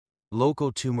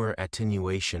local tumor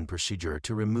attenuation procedure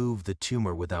to remove the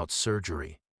tumor without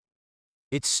surgery.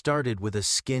 It started with a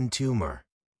skin tumor.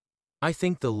 I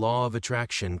think the law of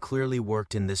attraction clearly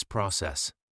worked in this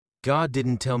process. God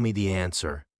didn't tell me the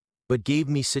answer, but gave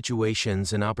me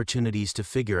situations and opportunities to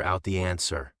figure out the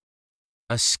answer.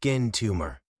 A skin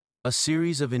tumor. A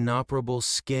series of inoperable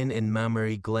skin and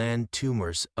mammary gland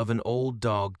tumors of an old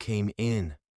dog came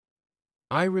in.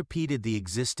 I repeated the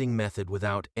existing method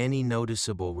without any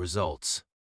noticeable results.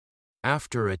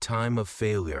 After a time of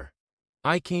failure,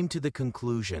 I came to the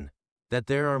conclusion that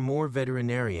there are more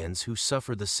veterinarians who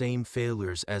suffer the same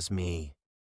failures as me.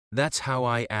 That's how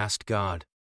I asked God,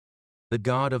 the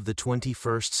God of the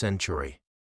 21st century.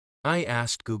 I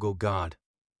asked Google God.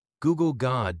 Google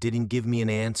God didn't give me an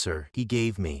answer, he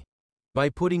gave me, by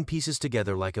putting pieces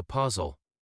together like a puzzle,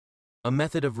 a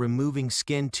method of removing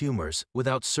skin tumors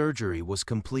without surgery was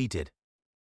completed.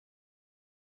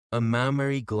 A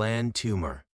mammary gland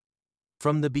tumor.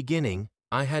 From the beginning,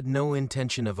 I had no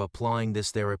intention of applying this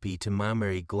therapy to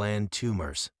mammary gland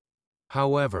tumors.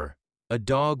 However, a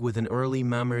dog with an early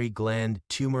mammary gland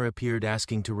tumor appeared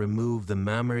asking to remove the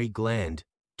mammary gland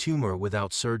tumor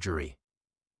without surgery,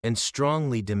 and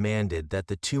strongly demanded that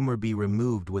the tumor be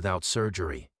removed without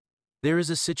surgery. There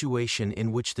is a situation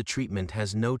in which the treatment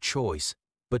has no choice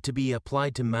but to be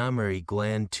applied to mammary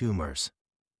gland tumors.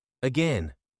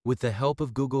 Again, with the help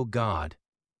of Google God,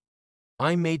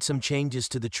 I made some changes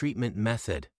to the treatment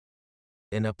method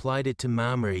and applied it to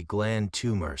mammary gland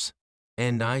tumors,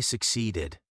 and I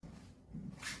succeeded.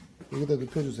 여기다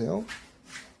눕혀주세요.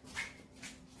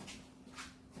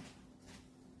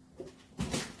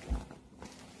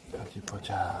 어디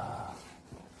보자.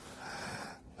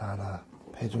 나나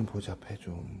배 좀 보자. 배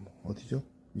좀 어디죠?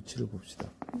 위치를 봅시다.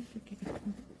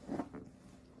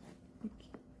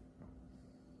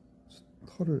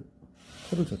 털을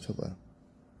젖혀봐요.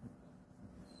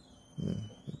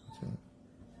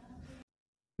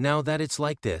 Now that it's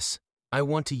like this, I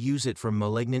want to use it for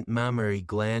malignant mammary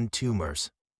gland tumors.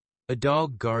 A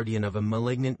dog guardian of a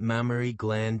malignant mammary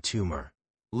gland tumor,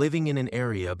 living in an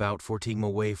area about 14 miles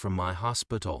away from my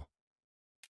hospital.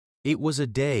 It was a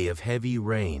day of heavy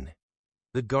rain.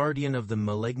 The guardian of the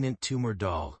malignant tumor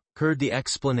dog heard the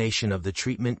explanation of the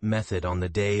treatment method on the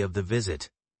day of the visit,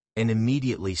 and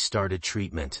immediately started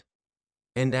treatment.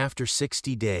 And after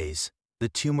 60 days, the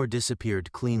tumor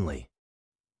disappeared cleanly.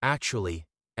 Actually,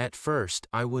 at first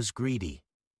I was greedy.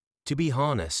 To be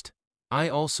honest, I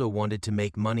also wanted to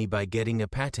make money by getting a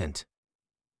patent.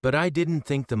 But I didn't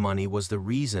think the money was the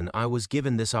reason I was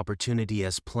given this opportunity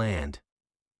as planned.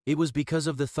 It was because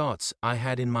of the thoughts I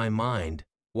had in my mind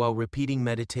while repeating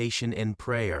meditation and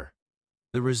prayer.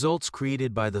 The results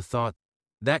created by the thought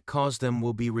that caused them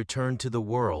will be returned to the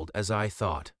world as I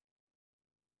thought.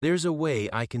 There's a way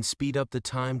I can speed up the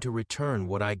time to return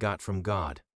what I got from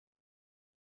God.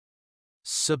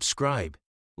 Subscribe,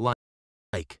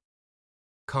 like,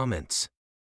 comments.